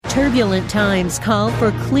Turbulent times call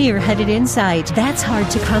for clear-headed insight. That's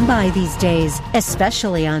hard to come by these days,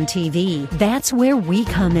 especially on TV. That's where we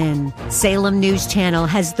come in. Salem News Channel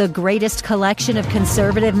has the greatest collection of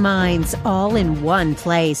conservative minds all in one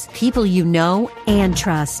place. People you know and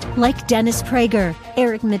trust, like Dennis Prager,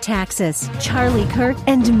 Eric Metaxas, Charlie Kirk,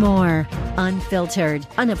 and more. Unfiltered,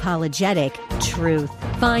 unapologetic truth.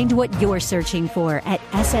 Find what you're searching for at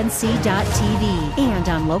snc.tv and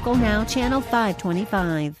on Local Now, Channel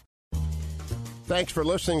 525. Thanks for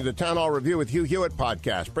listening to the Town Hall Review with Hugh Hewitt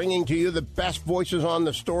podcast, bringing to you the best voices on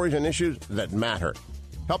the stories and issues that matter.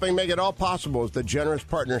 Helping make it all possible is the generous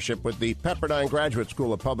partnership with the Pepperdine Graduate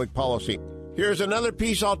School of Public Policy. Here's another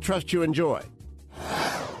piece I'll trust you enjoy.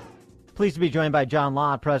 Pleased to be joined by John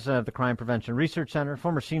Lott, president of the Crime Prevention Research Center,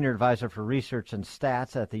 former senior advisor for research and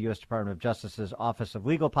stats at the U.S. Department of Justice's Office of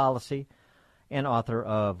Legal Policy, and author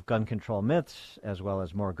of Gun Control Myths, as well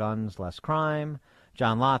as More Guns, Less Crime.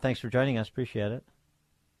 John Lott, thanks for joining us. Appreciate it.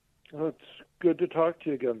 Well, it's good to talk to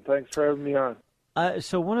you again. Thanks for having me on.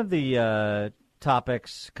 So one of the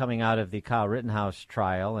topics coming out of the Kyle Rittenhouse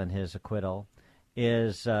trial and his acquittal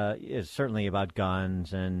is certainly about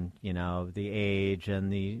guns and, you know, the age and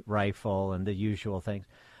the rifle and the usual things.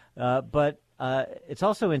 But it's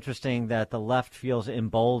also interesting that the left feels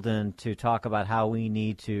emboldened to talk about how we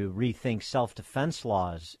need to rethink self-defense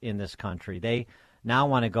laws in this country. They now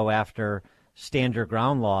want to go after stand your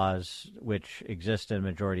ground laws, which exist in a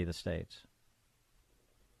majority of the states.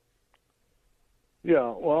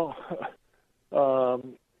 Yeah, well, the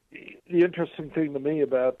interesting thing to me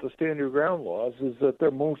about the stand your ground laws is that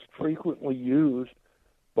they're most frequently used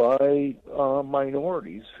by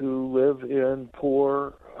minorities who live in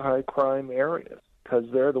poor, high-crime areas because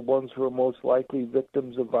they're the ones who are most likely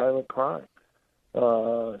victims of violent crime.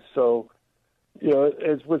 So, you know,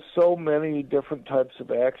 as with so many different types of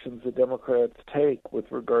actions the Democrats take with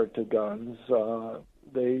regard to guns,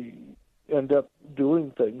 they end up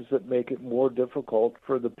doing things that make it more difficult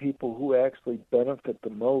for the people who actually benefit the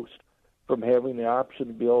most from having the option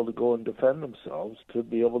to be able to go and defend themselves to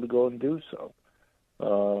be able to go and do so.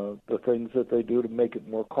 The things that they do to make it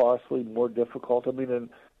more costly, more difficult. I mean,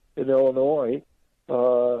 in Illinois,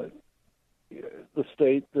 the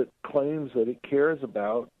state that claims that it cares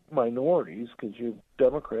about minorities, because you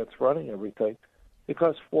Democrats running everything, it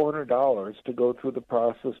costs $400 to go through the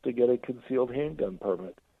process to get a concealed handgun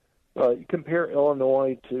permit. You compare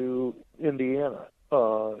Illinois to Indiana.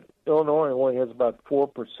 Illinois only has about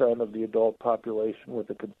 4% of the adult population with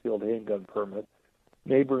a concealed handgun permit.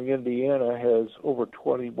 Neighboring Indiana has over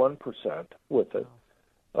 21% with it.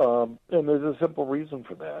 And there's a simple reason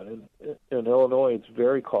for that. In Illinois, it's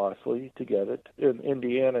very costly to get it. In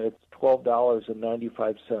Indiana, it's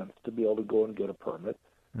 $12.95 to be able to go and get a permit.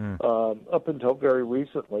 Up until very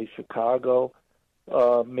recently, Chicago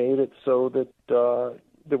made it so that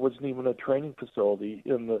there wasn't even a training facility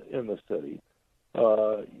in the city.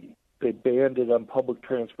 They banned it on public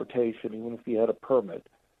transportation, even if you had a permit.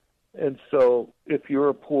 And so if you're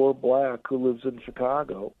a poor black who lives in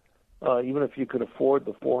Chicago, even if you could afford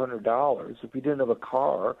the $400, if you didn't have a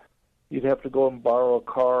car, you'd have to go and borrow a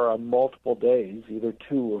car on multiple days, either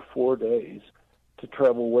 2 or 4 days, to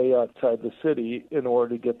travel way outside the city in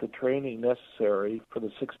order to get the training necessary for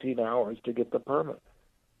the 16 hours to get the permit.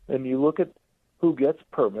 And you look at who gets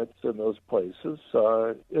permits in those places.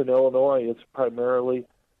 In Illinois, it's primarily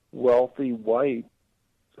wealthy whites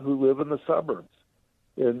who live in the suburbs.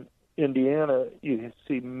 In Indiana, you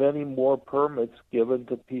see many more permits given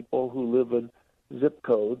to people who live in zip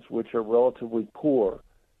codes, which are relatively poor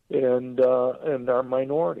and are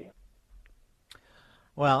minority.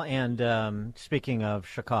 Well, and speaking of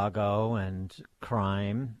Chicago and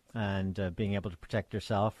crime and being able to protect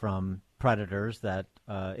yourself from predators that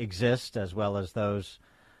exist, as well as those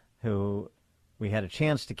who we had a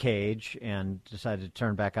chance to cage and decided to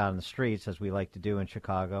turn back out on the streets, as we like to do in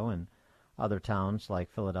Chicago and other towns like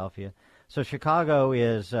Philadelphia. So Chicago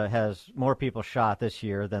has more people shot this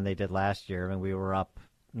year than they did last year, and we were up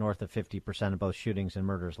north of 50% of both shootings and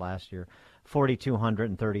murders last year.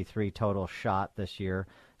 4,233 total shot this year,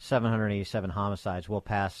 787 homicides. We'll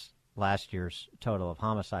pass last year's total of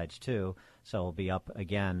homicides, too, so it'll be up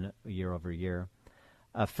again year over year.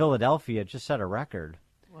 Philadelphia just set a record.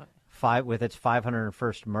 What? With its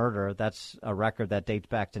 501st murder. That's a record that dates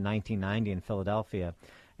back to 1990 in Philadelphia.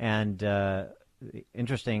 And the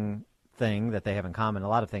interesting thing that they have in common, a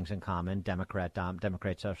lot of things in common, Democrat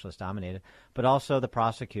socialist dominated, but also the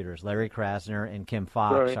prosecutors, Larry Krasner and Kim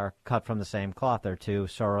Foxx, are cut from the same cloth. They're two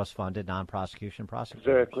Soros-funded non-prosecution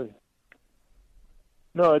prosecutors. Exactly.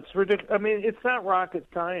 No, it's ridiculous. I mean, it's not rocket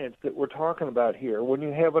science that we're talking about here. When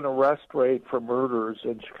you have an arrest rate for murders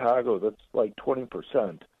in Chicago that's like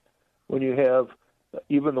 20%, when you have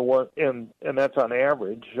even the one, and that's on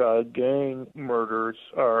average, gang murders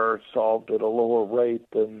are solved at a lower rate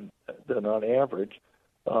than on average.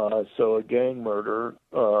 So a gang murder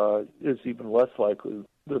is even less likely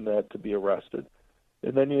than that to be arrested.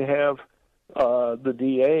 And then you have the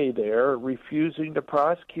DA there refusing to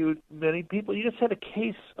prosecute many people. You just had a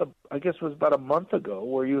case, I guess it was about a month ago,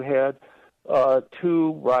 where you had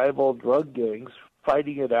two rival drug gangs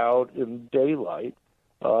fighting it out in daylight,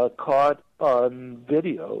 caught on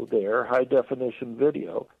video there, high-definition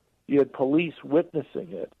video. You had police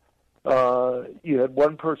witnessing it. You had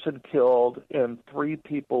one person killed and 3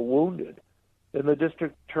 people wounded. And the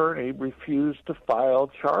district attorney refused to file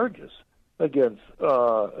charges against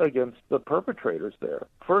the perpetrators there.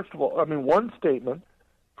 First of all, I mean, one statement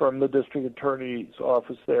from the district attorney's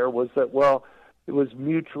office there was that, well, it was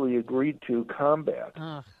mutually agreed to combat.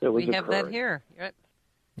 We have that here.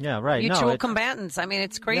 Yeah, right. Mutual combatants. I mean,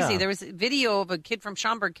 it's crazy. Yeah. There was a video of a kid from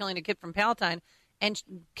Schaumburg killing a kid from Palatine, and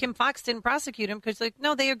Kim Fox didn't prosecute him because,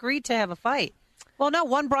 no, they agreed to have a fight. Well, no,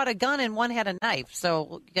 one brought a gun and one had a knife.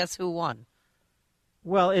 So guess who won?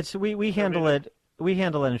 Well, we handle it. We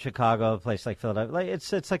handle it in Chicago, a place like Philadelphia.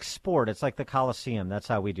 It's like sport. It's like the Coliseum. That's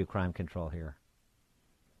how we do crime control here.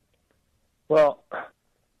 Well,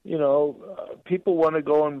 people want to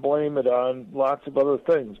go and blame it on lots of other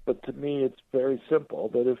things, but to me it's very simple,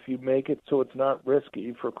 that if you make it so it's not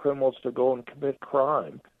risky for criminals to go and commit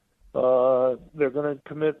crime, they're going to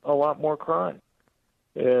commit a lot more crime.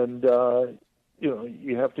 And,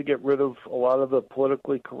 you have to get rid of a lot of the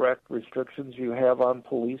politically correct restrictions you have on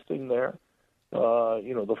policing there.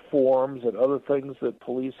 The forms and other things that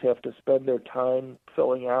police have to spend their time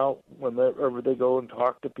filling out whenever they go and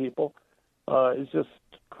talk to people is just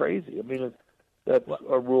crazy. I mean, that's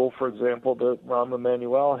a rule, for example, that Rahm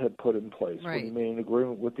Emanuel had put in place when he made an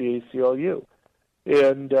agreement with the ACLU.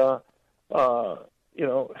 And,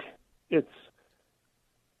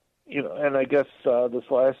 and I guess this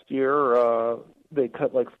last year they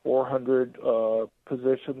cut like 400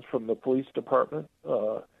 positions from the police department.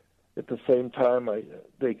 At the same time, I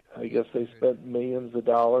guess they spent millions of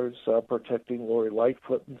dollars protecting Lori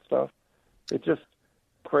Lightfoot and stuff. It's just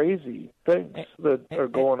crazy things that are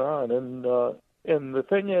going on, and the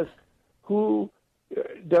thing is,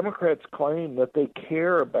 Democrats claim that they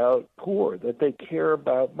care about poor, that they care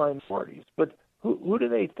about minorities, but who do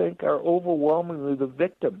they think are overwhelmingly the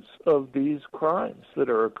victims of these crimes that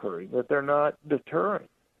are occurring, that they're not deterring?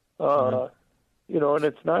 And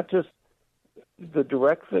it's not just the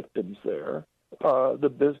direct victims there. The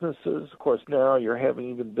businesses, of course, now you're having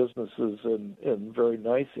even businesses in very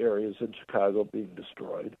nice areas in Chicago being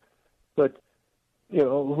destroyed. But,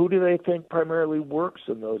 who do they think primarily works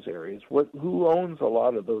in those areas? Who owns a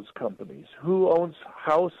lot of those companies? Who owns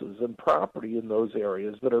houses and property in those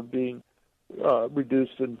areas that are being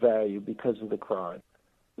reduced in value because of the crime?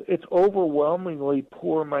 It's overwhelmingly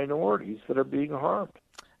poor minorities that are being harmed.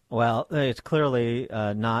 Well, it's clearly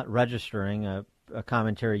not registering a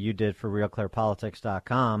commentary you did for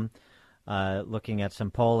RealClearPolitics.com, looking at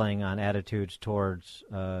some polling on attitudes towards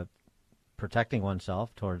protecting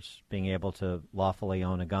oneself, towards being able to lawfully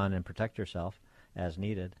own a gun and protect yourself as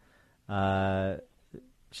needed.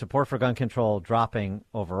 Support for gun control dropping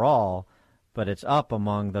overall, but it's up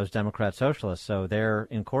among those Democrat socialists, so they're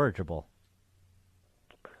incorrigible.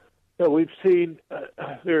 Yeah, we've seen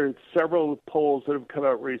there are several polls that have come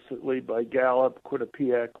out recently by Gallup,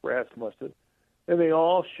 Quinnipiac, Rasmussen, and they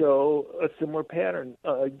all show a similar pattern.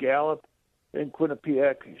 Gallup and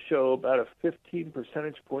Quinnipiac show about a 15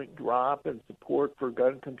 percentage point drop in support for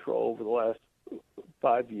gun control over the last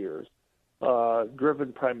 5 years,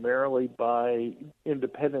 driven primarily by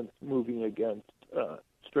independents moving against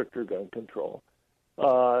stricter gun control.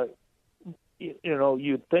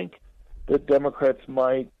 You'd think that Democrats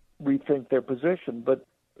might rethink their position, but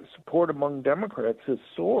support among Democrats has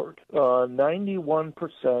soared.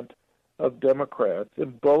 91% of Democrats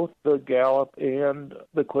in both the Gallup and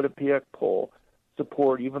the Quinnipiac poll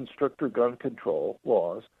support even stricter gun control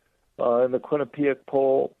laws. In the Quinnipiac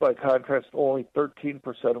poll, by contrast, only 13%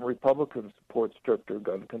 of Republicans support stricter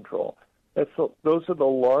gun control. Those are the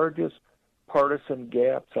largest partisan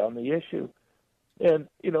gaps on the issue. And,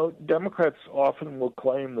 Democrats often will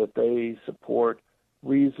claim that they support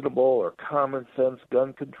reasonable or common sense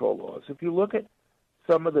gun control laws. If you look at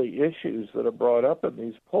some of the issues that are brought up in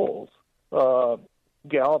these polls,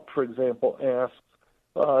 Gallup, for example, asks,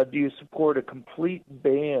 do you support a complete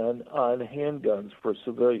ban on handguns for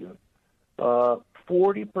civilians? 40%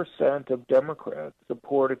 40% of Democrats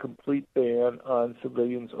support a complete ban on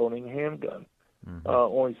civilians owning handguns.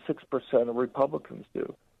 Only 6% of Republicans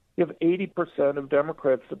do. You have 80% of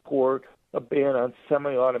Democrats support a ban on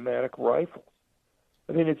semi-automatic rifles.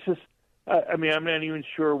 I mean, it's just, I mean, I'm not even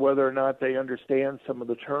sure whether or not they understand some of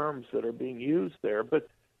the terms that are being used there, but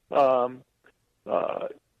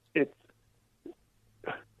it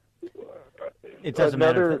doesn't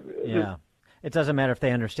matter. It doesn't matter if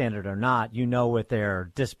they understand it or not. You know what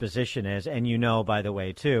their disposition is, and you know, by the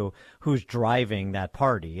way, too, who's driving that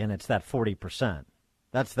party, and it's that 40%.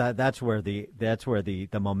 That's where the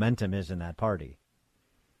momentum is in that party.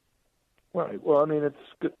 Right. Well, I mean, it's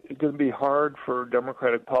going to be hard for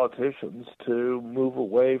Democratic politicians to move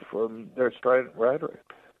away from their strident rhetoric.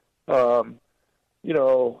 I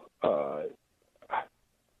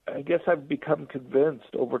guess I've become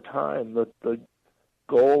convinced over time that the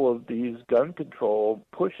goal of these gun control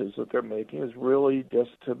pushes that they're making is really just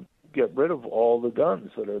to get rid of all the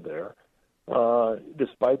guns that are there,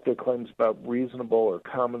 despite their claims about reasonable or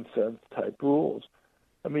common sense type rules.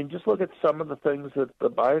 I mean, just look at some of the things that the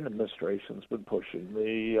Biden administration's been pushing.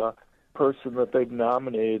 The person that they've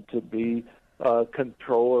nominated to be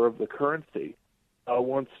controller of the currency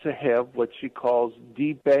wants to have what she calls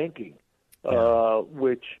debanking,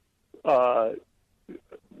 which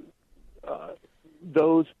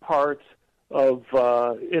those parts of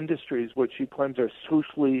industries which she claims are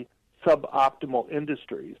socially suboptimal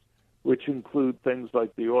industries, which include things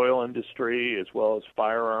like the oil industry as well as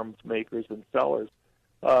firearms makers and sellers.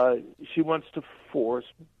 She wants to force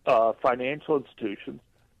financial institutions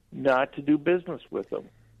not to do business with them.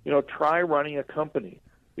 Try running a company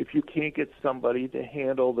if you can't get somebody to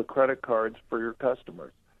handle the credit cards for your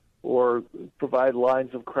customers or provide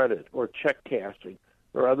lines of credit or check cashing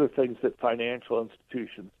or other things that financial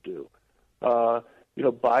institutions do.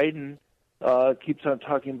 Biden keeps on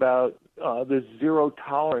talking about this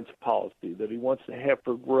zero-tolerance policy that he wants to have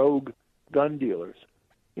for rogue gun dealers.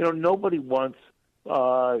 Nobody wants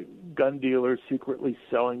gun dealers secretly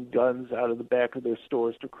selling guns out of the back of their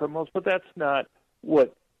stores to criminals, but that's not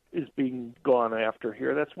what is being gone after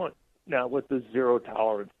here. That's not what the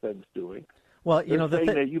zero-tolerance thing's doing. Well,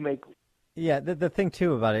 the thing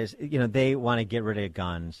too about it is, they want to get rid of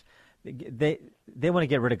guns. They want to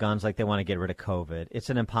get rid of guns like they want to get rid of COVID.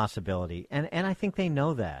 It's an impossibility, and I think they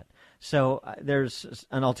know that. So there's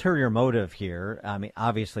an ulterior motive here. I mean,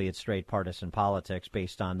 obviously it's straight partisan politics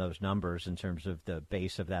based on those numbers in terms of the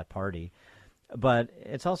base of that party, but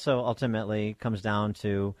it's also ultimately comes down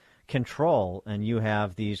to control, and you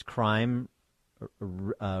have these crime-ridden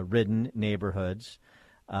neighborhoods.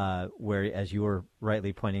 Where, as you were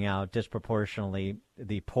rightly pointing out, disproportionately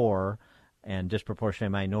the poor and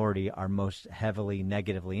disproportionately minority are most heavily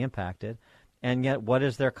negatively impacted. And yet, what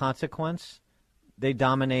is their consequence? They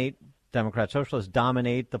dominate, Democrat Socialists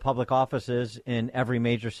dominate the public offices in every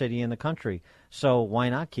major city in the country. So why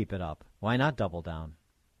not keep it up? Why not double down?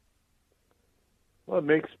 Well, it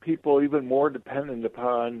makes people even more dependent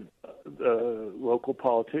upon the local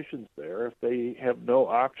politicians there if they have no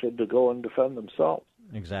option to go and defend themselves.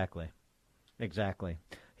 Exactly.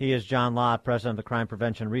 He is John Lott, president of the Crime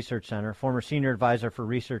Prevention Research Center, former senior advisor for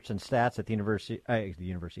research and stats at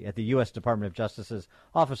the U.S. Department of Justice's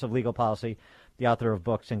Office of Legal Policy, the author of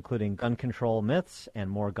books including Gun Control Myths and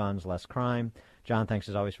More Guns, Less Crime. John, thanks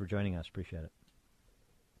as always for joining us. Appreciate it.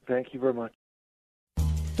 Thank you very much.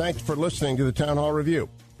 Thanks for listening to the Town Hall Review.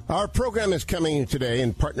 Our program is coming today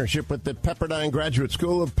in partnership with the Pepperdine Graduate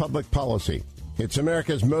School of Public Policy. It's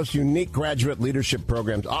America's most unique graduate leadership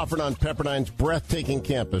programs offered on Pepperdine's breathtaking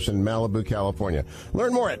campus in Malibu, California.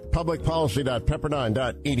 Learn more at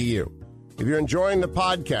publicpolicy.pepperdine.edu. If you're enjoying the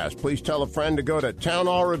podcast, please tell a friend to go to Town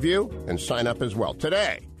Hall Review and sign up as well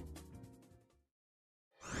today.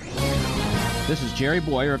 This is Jerry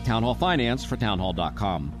Boyer of Town Hall Finance for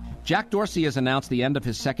townhall.com. Jack Dorsey has announced the end of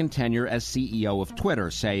his second tenure as CEO of Twitter,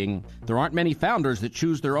 saying, "There aren't many founders that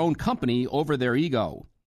choose their own company over their ego,"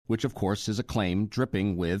 which, of course, is a claim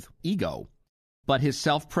dripping with ego. But his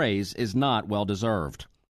self-praise is not well-deserved.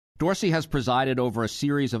 Dorsey has presided over a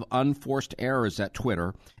series of unforced errors at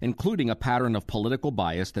Twitter, including a pattern of political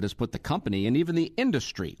bias that has put the company and even the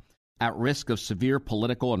industry at risk of severe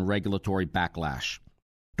political and regulatory backlash.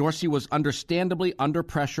 Dorsey was understandably under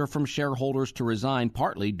pressure from shareholders to resign,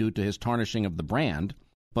 partly due to his tarnishing of the brand,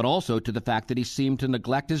 but also to the fact that he seemed to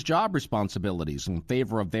neglect his job responsibilities in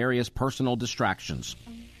favor of various personal distractions.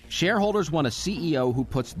 Shareholders want a CEO who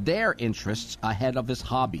puts their interests ahead of his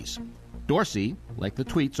hobbies. Dorsey, like the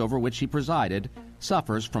tweets over which he presided,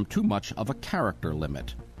 suffers from too much of a character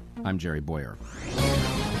limit. I'm Jerry Boyer.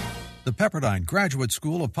 The the Pepperdine Graduate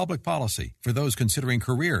School of Public Policy for those considering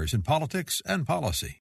careers in politics and policy.